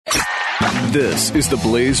This is the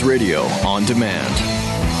Blaze Radio on demand.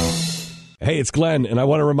 Hey, it's Glenn, and I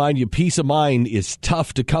want to remind you, peace of mind is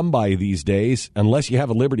tough to come by these days unless you have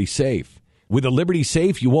a Liberty Safe. With a Liberty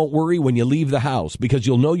Safe, you won't worry when you leave the house because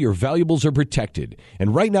you'll know your valuables are protected.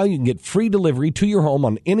 And right now, you can get free delivery to your home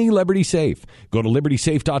on any Liberty Safe. Go to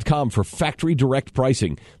LibertySafe.com for factory direct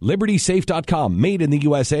pricing. LibertySafe.com, made in the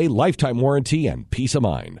USA, lifetime warranty, and peace of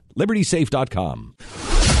mind. LibertySafe.com.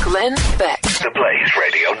 Glenn Beck, the Blaze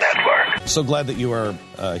Radio Network. So glad that you are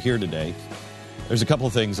here today. There's a couple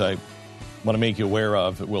of things I want to make you aware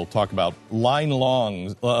of. We'll talk about long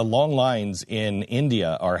lines in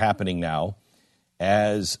India are happening now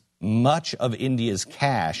as much of India's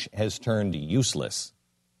cash has turned useless.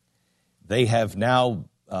 They have now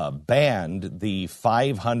banned the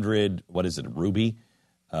 500, rupee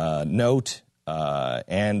note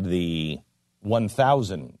and the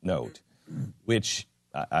 1,000 note, which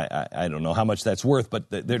I don't know how much that's worth,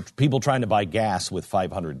 but there are people trying to buy gas with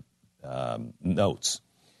 500 notes.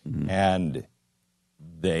 Mm-hmm. And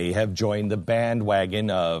they have joined the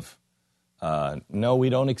bandwagon of, no, we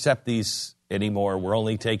don't accept these anymore.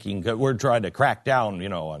 We're trying to crack down,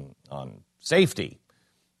 on safety.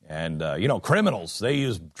 And, criminals, they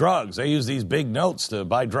use drugs. They use these big notes to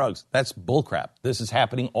buy drugs. That's bullcrap. This is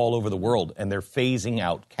happening all over the world, and they're phasing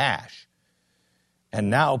out cash. And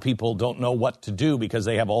now people don't know what to do because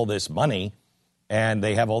they have all this money and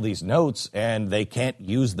they have all these notes and they can't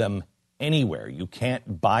use them anywhere. You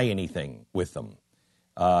can't buy anything with them.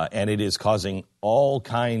 And it is causing all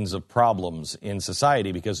kinds of problems in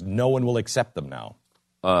society because no one will accept them now.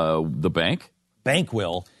 The bank? Bank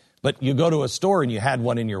will. But you go to a store and you had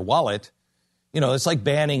one in your wallet. It's like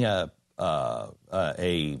banning a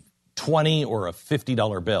 $20 or a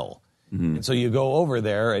 $50 bill. Mm-hmm. And so you go over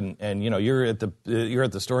there and you're at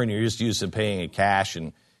the store and you're just used to paying in cash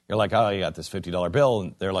and you're like, oh, you got this $50 bill.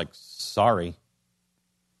 And they're like, sorry.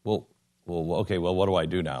 Well, okay, what do I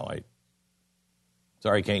do now?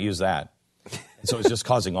 Sorry, I can't use that. And so it's just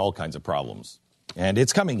causing all kinds of problems. And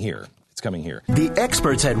it's coming here. The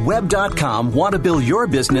experts at Web.com want to build your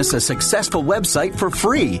business a successful website for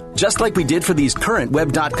free, just like we did for these current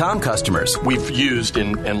Web.com customers. We've used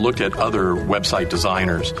and looked at other website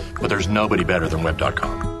designers, but there's nobody better than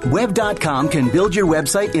Web.com. Web.com can build your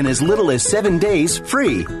website in as little as 7 days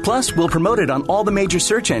free. Plus, we'll promote it on all the major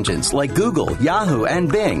search engines like Google, Yahoo,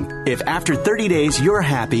 and Bing. If after 30 days you're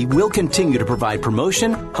happy, we'll continue to provide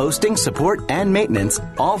promotion, hosting, support, and maintenance,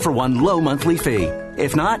 all for one low monthly fee.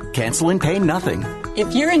 If not, cancel and pay nothing.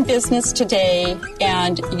 If you're in business today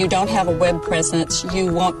and you don't have a web presence,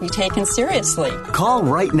 you won't be taken seriously. Call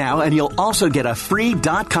right now and you'll also get a free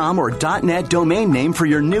 .com or .net domain name for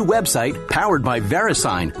your new website powered by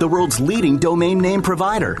VeriSign, the world's leading domain name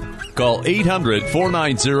provider. Call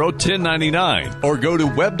 800-490-1099 or go to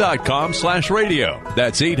web.com/radio.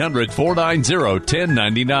 That's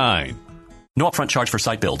 800-490-1099. No upfront charge for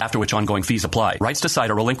site build, after which ongoing fees apply. Rights to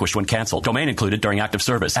site are relinquished when canceled. Domain included during active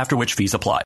service, after which fees apply.